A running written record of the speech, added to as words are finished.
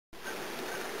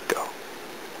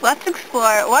Let's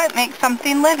explore what makes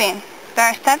something living. There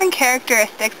are 7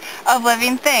 characteristics of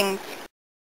living things.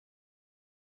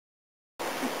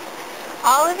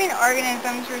 All living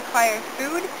organisms require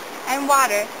food and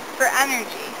water for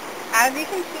energy. As you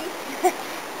can see,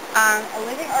 a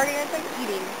living organism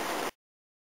eating.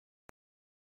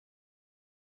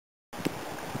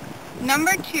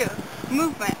 Number 2,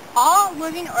 movement. All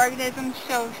living organisms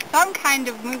show some kind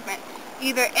of movement,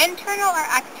 either internal or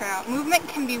external. Movement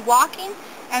can be walking,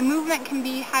 and movement can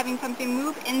be having something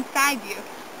move inside you,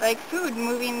 like food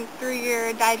moving through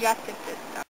your digestive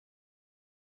system.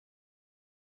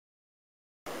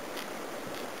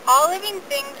 All living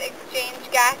things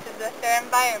exchange gases with their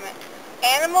environment.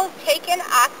 Animals take in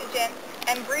oxygen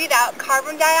and breathe out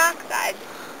carbon dioxide.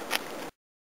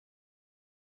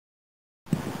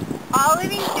 All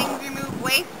living things remove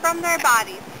waste from their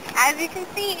bodies. As you can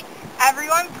see,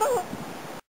 everyone poops.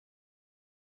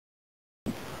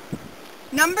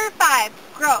 Number 5,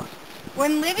 growth.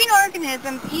 When living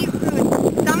organisms eat food,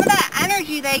 some of that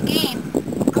energy they gain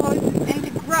goes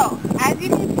into growth. As you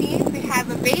can see, we have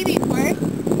a baby horse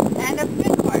and a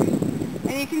big horse.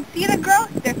 And you can see the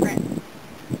growth difference.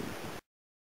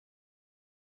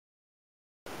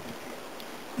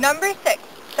 Number 6,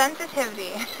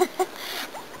 sensitivity.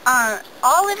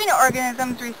 All living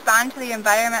organisms respond to the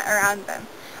environment around them.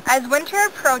 As winter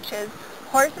approaches,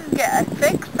 horses get a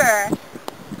thick fur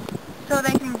so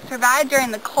they can survive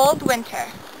during the cold winter.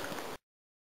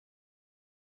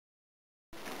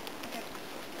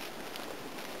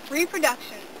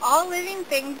 Reproduction. All living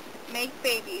things make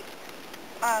babies.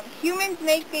 Humans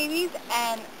make babies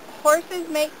and horses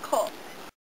make colts.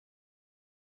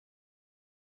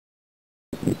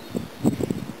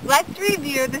 Let's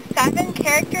review the 7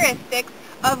 characteristics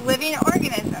of living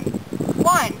organisms.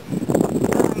 1.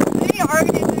 Living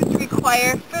organisms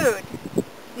require food.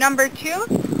 Number 2,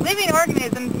 living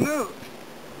organisms move.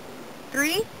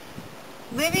 3,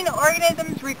 living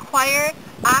organisms require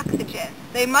oxygen.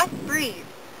 They must breathe.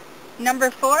 Number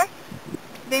 4,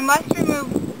 they must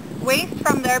remove waste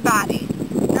from their body.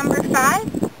 Number 5,